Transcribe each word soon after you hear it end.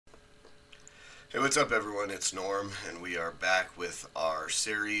Hey, what's up, everyone? It's Norm, and we are back with our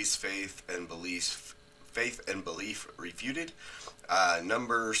series, Faith and Belief Refuted.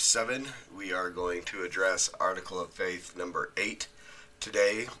 Number 7, we are going to address Article of Faith number 8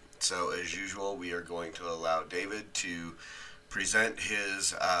 today. So, as usual, we are going to allow David to present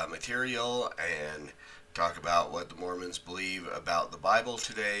his material and talk about what the Mormons believe about the Bible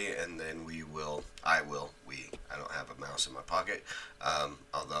today, and then I don't have a mouse in my pocket,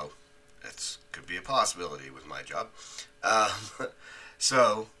 although it could be a possibility with my job.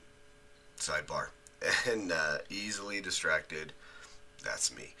 So, sidebar. And easily distracted,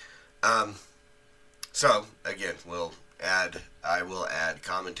 that's me. So, again, I will add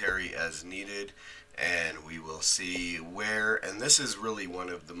commentary as needed, and we will see where, and this is really one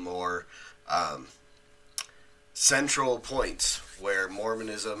of the more central points where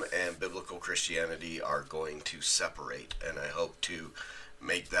Mormonism and biblical Christianity are going to separate, and I hope to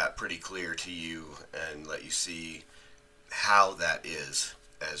make that pretty clear to you and let you see how that is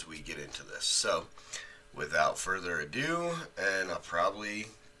as we get into this. So, without further ado, and I'll probably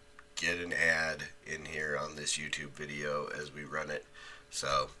get an ad in here on this YouTube video as we run it,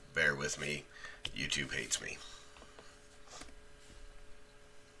 so bear with me. YouTube hates me.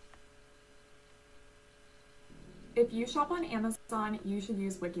 If you shop on Amazon, you should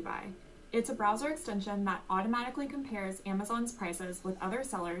use Wikibuy. It's a browser extension that automatically compares Amazon's prices with other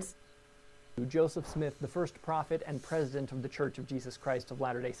sellers. Joseph Smith, the first prophet and president of the Church of Jesus Christ of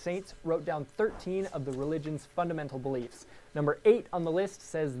Latter-day Saints, wrote down 13 of the religion's fundamental beliefs. Number 8 on the list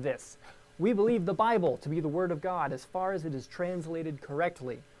says this: "We believe the Bible to be the Word of God as far as it is translated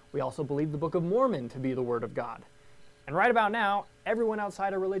correctly. We also believe the Book of Mormon to be the Word of God." And right about now, everyone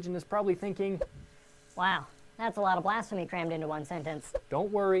outside of religion is probably thinking, wow, that's a lot of blasphemy crammed into one sentence.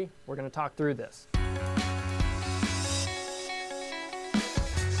 Don't worry, we're going to talk through this.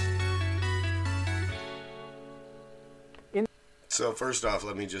 So first off,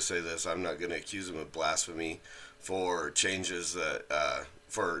 let me just say this. I'm not going to accuse them of blasphemy for changes that,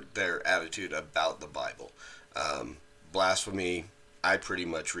 for their attitude about the Bible. Blasphemy, I pretty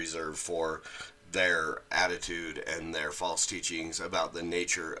much reserve for their attitude and their false teachings about the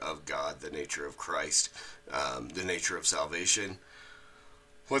nature of God, the nature of Christ, the nature of salvation.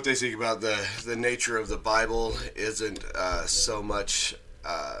 What they think about the nature of the Bible isn't so much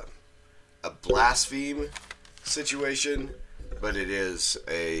a blaspheme situation, but it is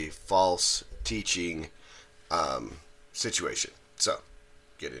a false teaching situation. So,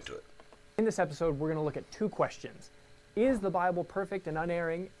 get into it. In this episode, we're going to look at 2 questions. Is the Bible perfect and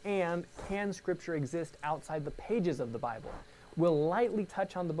unerring, and can Scripture exist outside the pages of the Bible? We'll lightly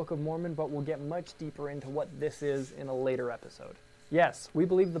touch on the Book of Mormon, but we'll get much deeper into what this is in a later episode. Yes, we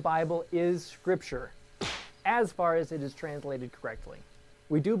believe the Bible is Scripture, as far as it is translated correctly.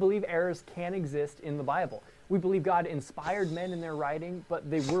 We do believe errors can exist in the Bible. We believe God inspired men in their writing,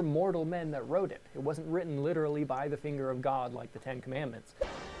 but they were mortal men that wrote it. It wasn't written literally by the finger of God like the 10 Commandments.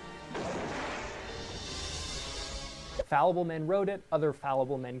 Fallible men wrote it, other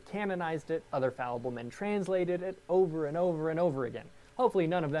fallible men canonized it, other fallible men translated it over and over and over again. Hopefully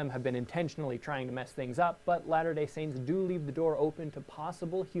none of them have been intentionally trying to mess things up, but Latter-day Saints do leave the door open to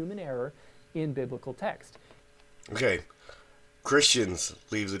possible human error in biblical text. Okay. Christians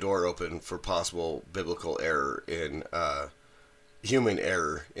leave the door open for possible biblical error in human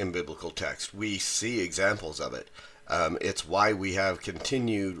error in biblical text. We see examples of it. It's why we have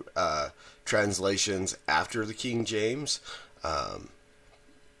continued translations after the King James.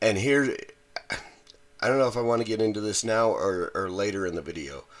 And here, I don't know if I want to get into this now or later in the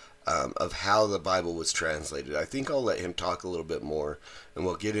video, of how the Bible was translated. I think I'll let him talk a little bit more, and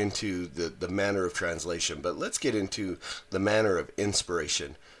we'll get into the manner of translation. But let's get into the manner of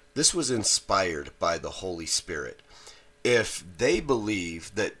inspiration. This was inspired by the Holy Spirit. If they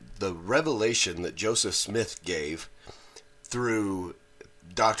believe that the revelation that Joseph Smith gave through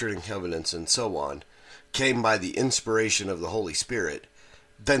Doctrine and Covenants and so on came by the inspiration of the Holy Spirit,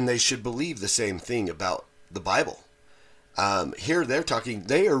 then they should believe the same thing about the Bible. Here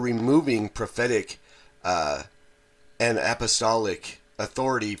they are removing prophetic and apostolic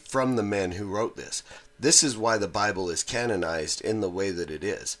authority from the men who wrote this. This is why the Bible is canonized in the way that it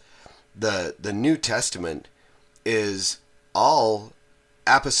is. The New Testament is all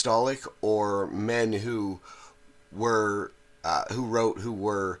apostolic or men who were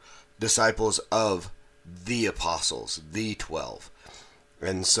disciples of the apostles, the 12.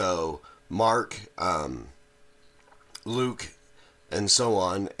 And so Mark, Luke, and so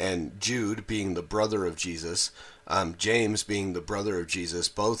on, and Jude being the brother of Jesus, James being the brother of Jesus,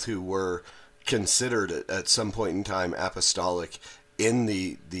 both who were considered at some point in time apostolic in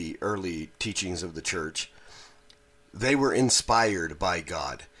the early teachings of the church, they were inspired by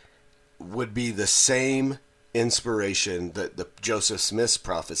God, would be the same inspiration that the Joseph Smith's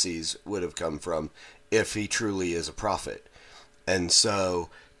prophecies would have come from if he truly is a prophet. And so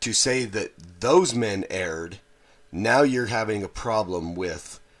to say that those men erred, now you're having a problem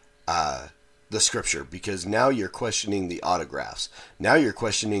with the scripture, because now you're questioning the autographs. Now you're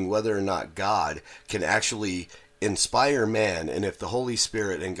questioning whether or not God can actually inspire man, and if the Holy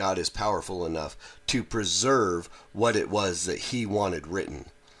Spirit and God is powerful enough to preserve what it was that he wanted written.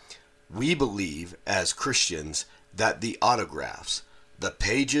 We believe as Christians that the autographs, the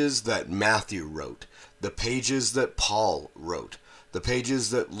pages that Matthew wrote, the pages that Paul wrote, the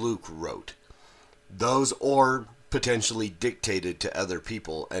pages that Luke wrote, those, or potentially dictated to other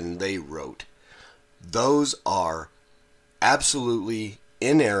people and they wrote, those are absolutely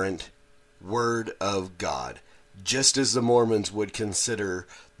inerrant Word of God, just as the Mormons would consider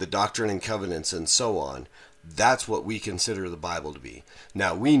the Doctrine and Covenants and so on. That's what we consider the Bible to be.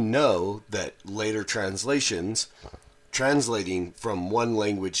 Now, we know that later translations, translating from one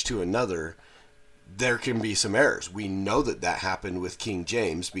language to another, there can be some errors. We know that that happened with King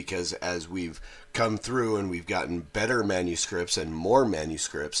James, because as we've come through and we've gotten better manuscripts and more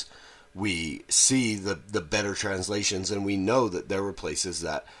manuscripts, we see the better translations, and we know that there were places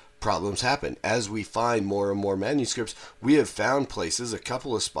that problems happen. As we find more and more manuscripts, we have found places, a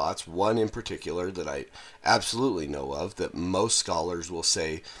couple of spots, one in particular that I absolutely know of, that most scholars will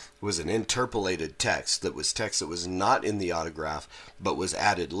say was an interpolated text that was not in the autograph but was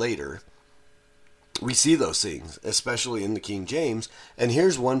added later. We see those things, especially in the King James, and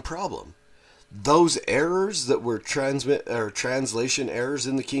here's one problem. Those errors that were translation errors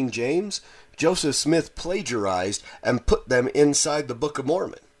in the King James, Joseph Smith plagiarized and put them inside the Book of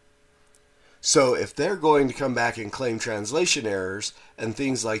Mormon. So if they're going to come back and claim translation errors and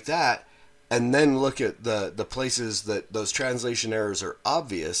things like that, and then look at the places that those translation errors are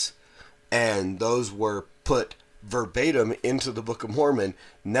obvious, and those were put verbatim into the Book of Mormon,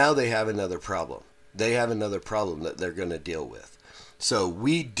 now they have another problem. They have another problem that they're going to deal with. So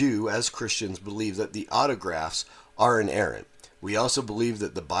we do, as Christians, believe that the autographs are inerrant. We also believe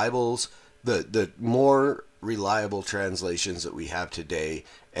that the Bible's, the more reliable translations that we have today,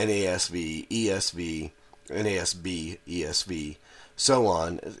 NASB, ESV, NASB, ESV, so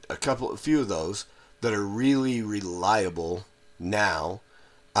on, a few of those that are really reliable now,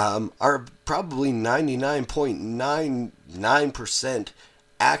 are probably 99.99%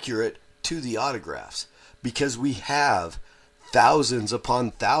 accurate to the autographs, because we have thousands upon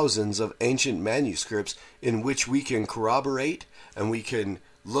thousands of ancient manuscripts in which we can corroborate and we can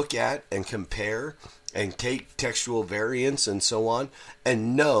look at and compare and take textual variants and so on,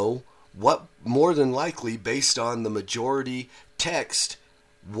 and know what more than likely, based on the majority text,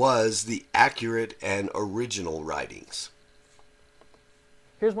 was the accurate and original writings.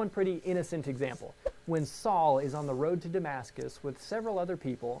 Here's one pretty innocent example. When Saul is on the road to Damascus with several other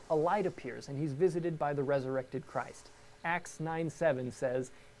people, a light appears and he's visited by the resurrected Christ. Acts 9:7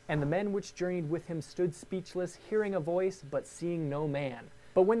 says, "And the men which journeyed with him stood speechless, hearing a voice, but seeing no man."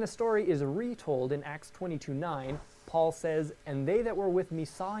 But when the story is retold in Acts 22:9, Paul says, "And they that were with me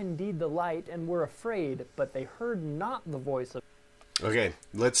saw indeed the light, and were afraid, but they heard not the voice of..." Okay,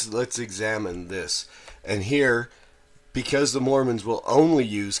 let's examine this. And here, because the Mormons will only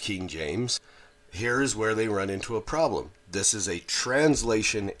use King James, here is where they run into a problem. This is a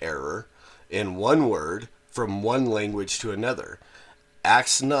translation error in one word from one language to another.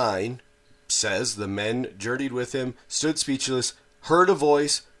 Acts 9 says, "The men journeyed with him, stood speechless, heard a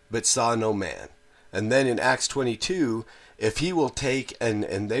voice, but saw no man." And then in Acts 22, if he will take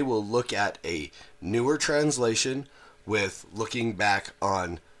and they will look at a newer translation with looking back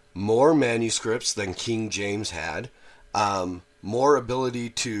on more manuscripts than King James had, more ability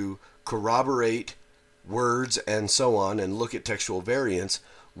to corroborate words and so on, and look at textual variants,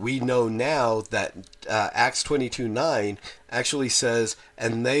 we know now that Acts 22:9 actually says,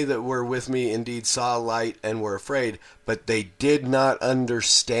 "And they that were with me indeed saw light and were afraid, but they did not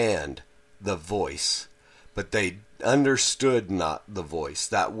understand the voice." But they understood not the voice.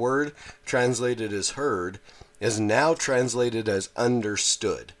 That word translated as heard is now translated as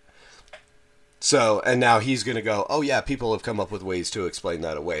understood. So, and now he's going to go, oh yeah, people have come up with ways to explain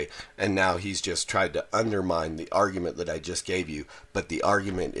that away. And now he's just tried to undermine the argument that I just gave you, but the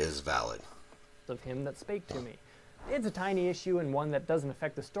argument is valid. "Of him that spake to me." It's a tiny issue and one that doesn't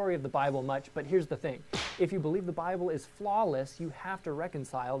affect the story of the Bible much, but here's the thing. If you believe the Bible is flawless, you have to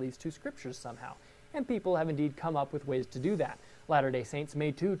reconcile these two scriptures somehow. And people have indeed come up with ways to do that. Latter-day Saints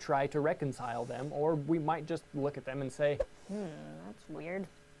may too try to reconcile them, or we might just look at them and say, That's weird.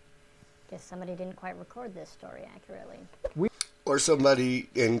 Guess somebody didn't quite record this story accurately. Or somebody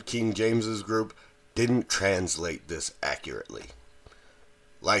in King James's group didn't translate this accurately.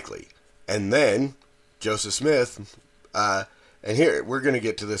 Likely. And then, Joseph Smith, and here, we're going to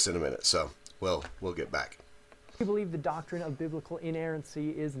get to this in a minute, so we'll get back. We believe the doctrine of biblical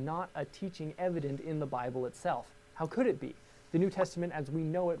inerrancy is not a teaching evident in the Bible itself. How could it be? The New Testament as we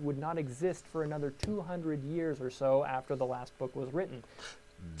know it would not exist for another 200 years or so after the last book was written.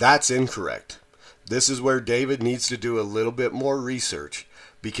 That's incorrect. This is where David needs to do a little bit more research,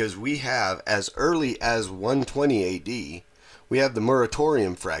 because we have, as early as 120 AD, we have the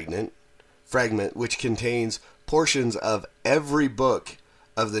Moratorium fragment, which contains portions of every book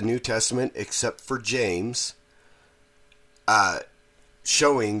of the New Testament except for James,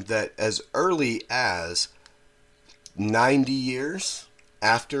 showing that as early as 90 years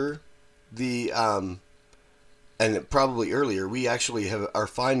after the and probably earlier, we actually are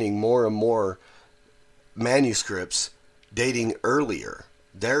finding more and more manuscripts dating earlier.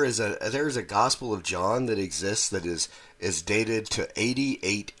 There is a Gospel of John that exists that is dated to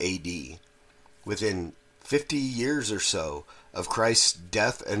 88 AD. Within 50 years or so of Christ's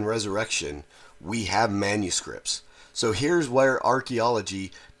death and resurrection, we have manuscripts. So here's where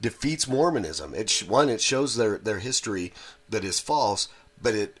archaeology defeats Mormonism. It shows their history that is false,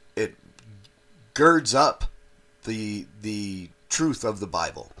 but it girds up the truth of the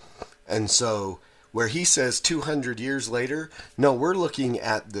Bible. And so where he says 200 years later, no, we're looking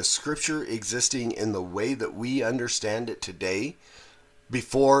at the scripture existing in the way that we understand it today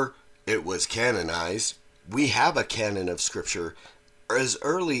before it was canonized. We have a canon of scripture as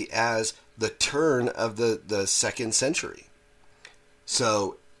early as the turn of the 2nd century.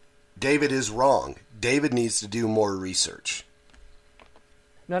 So David is wrong. David needs to do more research.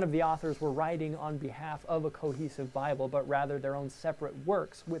 None of the authors were writing on behalf of a cohesive Bible, but rather their own separate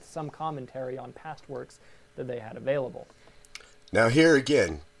works with some commentary on past works that they had available. Now here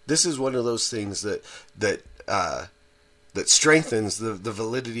again, this is one of those things that strengthens the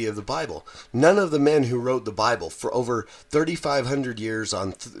validity of the Bible. None of the men who wrote the Bible for over 3,500 years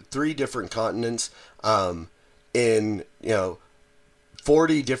on 3 different continents, in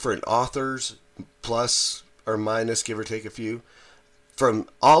 40 different authors, plus or minus, give or take a few, from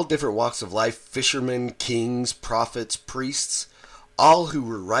all different walks of life, fishermen, kings, prophets, priests, all who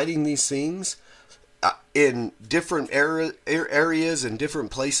were writing these things in different areas and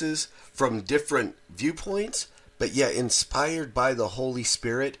different places from different viewpoints, but yet inspired by the Holy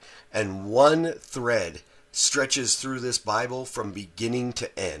Spirit, and one thread stretches through this Bible from beginning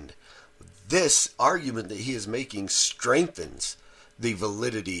to end. This argument that he is making strengthens the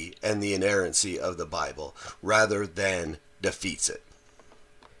validity and the inerrancy of the Bible rather than defeats it.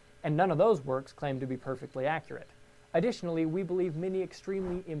 And none of those works claim to be perfectly accurate. Additionally, we believe many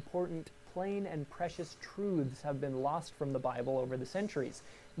extremely important, plain and precious truths have been lost from the Bible over the centuries.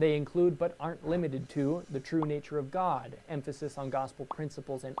 They include, but aren't limited to, the true nature of God, emphasis on gospel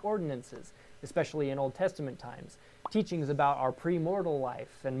principles and ordinances, especially in Old Testament times, teachings about our pre-mortal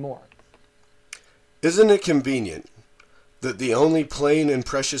life, and more. Isn't it convenient that the only plain and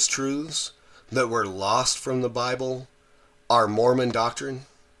precious truths that were lost from the Bible are Mormon doctrine?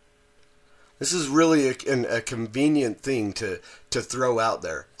 This is really a convenient thing to throw out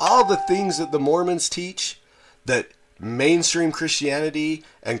there. All the things that the Mormons teach that mainstream Christianity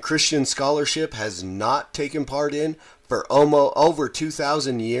and Christian scholarship has not taken part in for almost over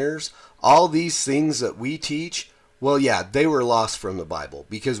 2,000 years, all these things that we teach, well, yeah, they were lost from the Bible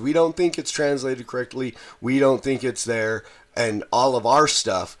because we don't think it's translated correctly. We don't think it's there, and all of our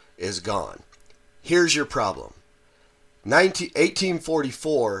stuff is gone. Here's your problem.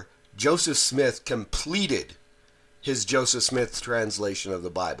 1844, Joseph Smith completed his Joseph Smith translation of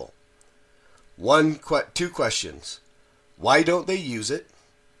the Bible. Two questions. Why don't they use it?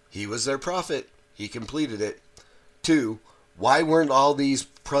 He was their prophet. He completed it. 2, why weren't all these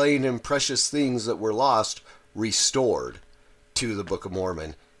plain and precious things that were lost restored to the Book of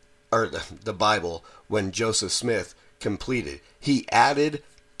Mormon, or the Bible, when Joseph Smith completed? He added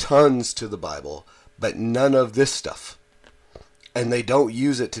tons to the Bible, but none of this stuff. And they don't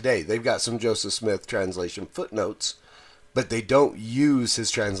use it today. They've got some Joseph Smith translation footnotes, but they don't use his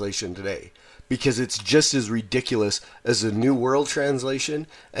translation today because it's just as ridiculous as the New World Translation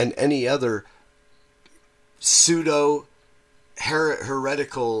and any other pseudo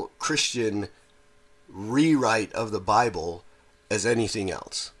heretical Christian rewrite of the Bible as anything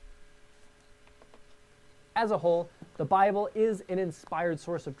else. As a whole, the Bible is an inspired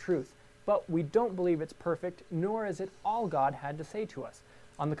source of truth, but we don't believe it's perfect, nor is it all God had to say to us.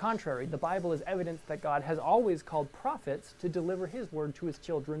 On the contrary, the Bible is evidence that God has always called prophets to deliver his word to his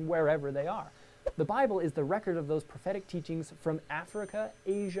children wherever they are. The Bible is the record of those prophetic teachings from Africa,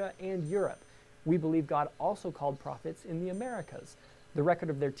 Asia, and Europe. We believe God also called prophets in the Americas. The record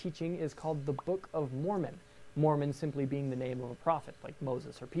of their teaching is called the Book of Mormon, Mormon simply being the name of a prophet, like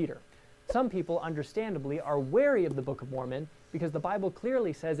Moses or Peter. Some people, understandably, are wary of the Book of Mormon because the Bible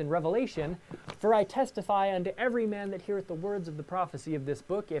clearly says in Revelation, "For I testify unto every man that heareth the words of the prophecy of this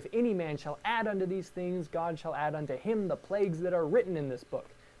book, if any man shall add unto these things, God shall add unto him the plagues that are written in this book."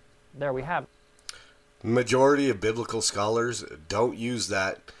 There we have it. Majority of biblical scholars don't use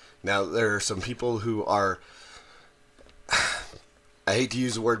that. Now, there are some people who are, I hate to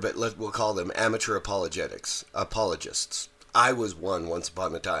use the word, but we'll call them amateur apologists. I was one once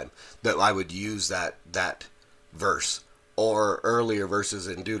upon a time that I would use that verse or earlier verses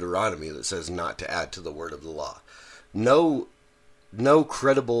in Deuteronomy that says not to add to the word of the law. No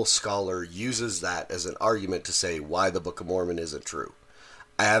credible scholar uses that as an argument to say why the Book of Mormon isn't true.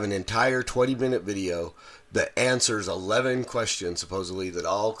 I have an entire 20-minute video that answers 11 questions, supposedly, that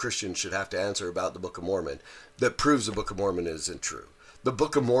all Christians should have to answer about the Book of Mormon, that proves the Book of Mormon isn't true. The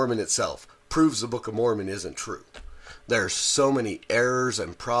Book of Mormon itself proves the Book of Mormon isn't true. There's so many errors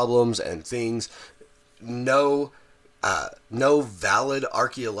and problems and things. No valid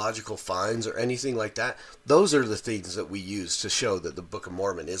archaeological finds or anything like that. Those are the things that we use to show that the Book of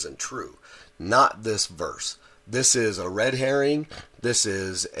Mormon isn't true. Not this verse. This is a red herring. This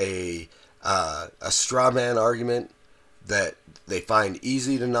is a straw man argument that they find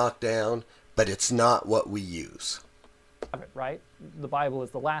easy to knock down, but it's not what we use. Right? The Bible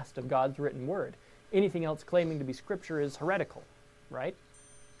is the last of God's written word. Anything else claiming to be scripture is heretical, right?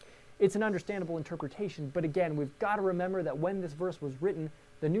 It's an understandable interpretation, but again, we've got to remember that when this verse was written,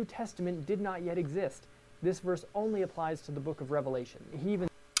 the New Testament did not yet exist. This verse only applies to the book of Revelation.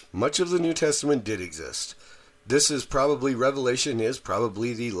 Much of the New Testament did exist. Revelation is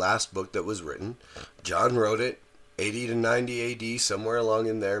probably the last book that was written. John wrote it, 80 to 90 AD, somewhere along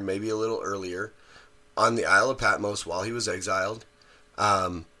in there, maybe a little earlier, on the Isle of Patmos while he was exiled.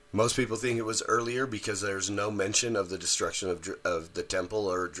 Most people think it was earlier because there's no mention of the destruction of the temple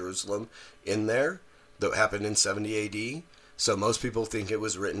or Jerusalem in there that happened in 70 AD. So most people think it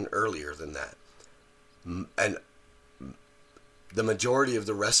was written earlier than that. And the majority of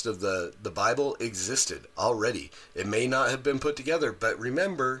the rest of the Bible existed already. It may not have been put together, but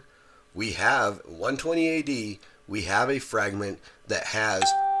remember, we have 120 AD, we have a fragment that has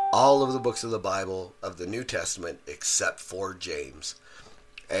all of the books of the Bible of the New Testament except for James.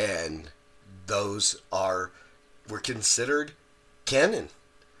 And those were considered canon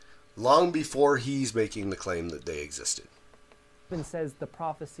long before he's making the claim that they existed. It says the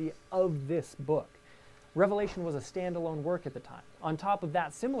prophecy of this book. Revelation was a standalone work at the time. On top of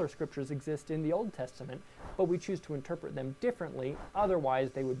that, similar scriptures exist in the Old Testament, but we choose to interpret them differently.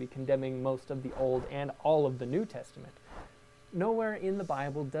 Otherwise, they would be condemning most of the Old and all of the New Testament. Nowhere in the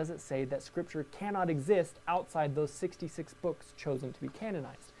Bible does it say that Scripture cannot exist outside those 66 books chosen to be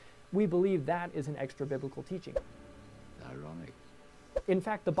canonized. We believe that is an extra-biblical teaching. Ironic. In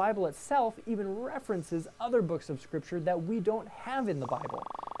fact, the Bible itself even references other books of Scripture that we don't have in the Bible.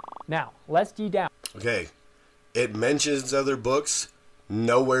 Now, lest ye doubt. Okay, it mentions other books.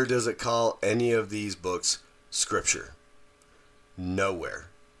 Nowhere does it call any of these books Scripture. Nowhere.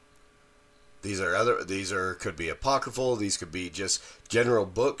 These could be apocryphal, these could be just general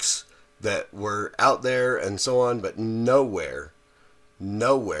books that were out there and so on, but nowhere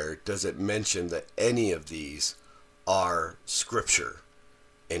does it mention that any of these are scripture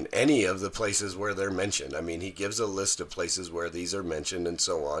in any of the places where they're mentioned. I mean, he gives a list of places where these are mentioned and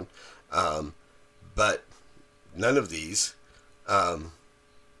so on, but none of these, and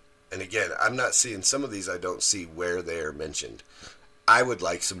again, I'm not seeing some of these, I don't see where they are mentioned. I would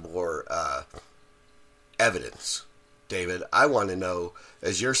like some more evidence, David. I want to know,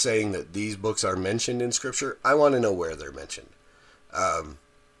 as you're saying that these books are mentioned in Scripture, I want to know where they're mentioned. And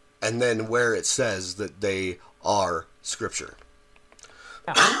then where it says that they are Scripture.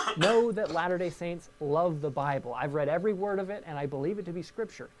 Now, know that Latter-day Saints love the Bible. I've read every word of it, and I believe it to be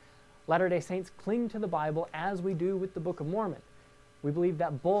Scripture. Latter-day Saints cling to the Bible as we do with the Book of Mormon. We believe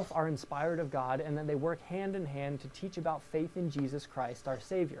that both are inspired of God and that they work hand in hand to teach about faith in Jesus Christ, our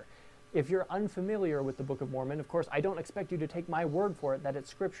Savior. If you're unfamiliar with the Book of Mormon, of course, I don't expect you to take my word for it that it's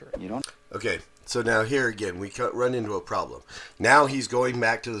Scripture. You don't? Okay, so now here again, we run into a problem. Now he's going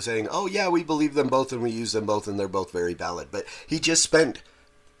back to the saying, oh yeah, we believe them both and we use them both and they're both very valid. But he just spent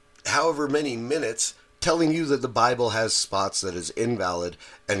however many minutes telling you that the Bible has spots that is invalid,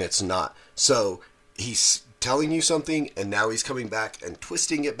 and it's not. So he's telling you something, and now he's coming back and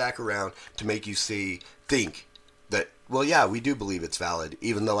twisting it back around to make you think that, well, yeah, we do believe it's valid,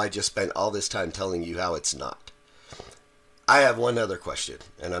 even though I just spent all this time telling you how it's not. I have one other question,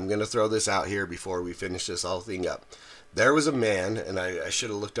 and I'm going to throw this out here before we finish this whole thing up. There was a man, and I should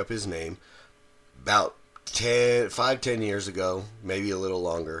have looked up his name, about 5-10 years ago, maybe a little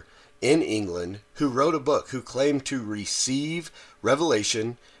longer, in England, who wrote a book, who claimed to receive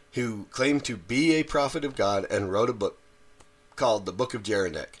revelation, who claimed to be a prophet of God, and wrote a book called the Book of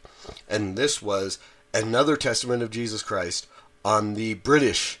Jeraneck. And this was another testament of Jesus Christ on the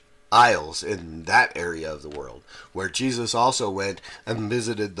British Isles in that area of the world, where Jesus also went and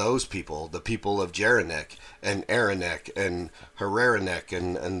visited those people, the people of Jeraneck and Araneck and Harareneck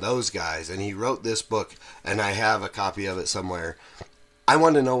and those guys. And he wrote this book, and I have a copy of it somewhere. I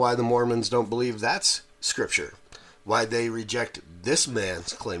want to know why the Mormons don't believe that's scripture, why they reject this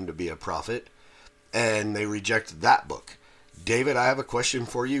man's claim to be a prophet, and they reject that book. David, I have a question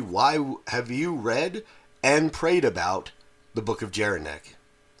for you. Why have you read and prayed about the Book of Jeraneck?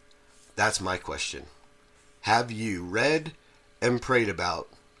 That's my question. Have you read and prayed about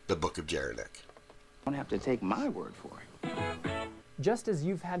the Book of Jeraneck? You don't have to take my word for it. Just as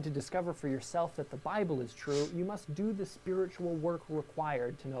you've had to discover for yourself that the Bible is true, you must do the spiritual work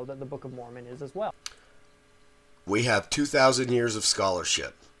required to know that the Book of Mormon is as well. We have 2,000 years of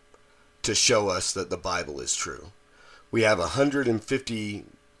scholarship to show us that the Bible is true. We have 150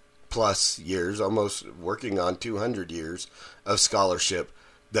 plus years, almost working on 200 years of scholarship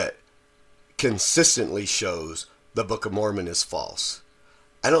that consistently shows the Book of Mormon is false.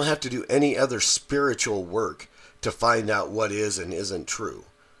 I don't have to do any other spiritual work to find out what is and isn't true.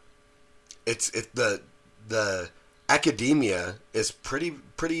 The academia is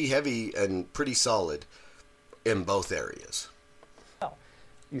pretty heavy and pretty solid in both areas. Well,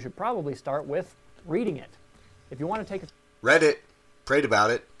 you should probably start with reading it. If you want to take a... Read it, prayed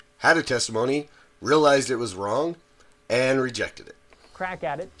about it, had a testimony, realized it was wrong, and rejected it. crack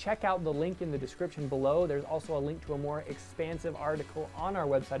at it, check out the link in the description below. There's also a link to a more expansive article on our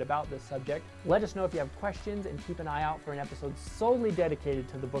website about this subject. Let us know if you have questions, and keep an eye out for an episode solely dedicated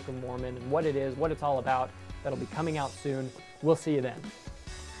to the Book of Mormon and what it is, what it's all about. That'll be coming out soon. We'll see you then.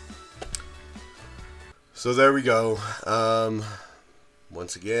 So there we go.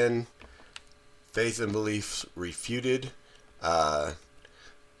 Once again, faith and beliefs refuted. The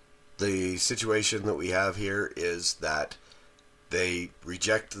situation that we have here is that they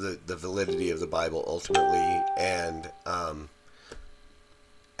reject the validity of the Bible ultimately, and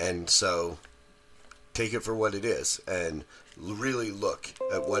so take it for what it is and really look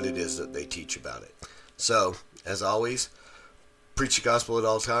at what it is that they teach about it. So, as always, preach the gospel at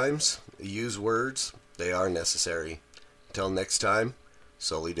all times. Use words. They are necessary. Until next time,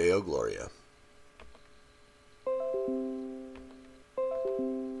 Soli Deo Gloria.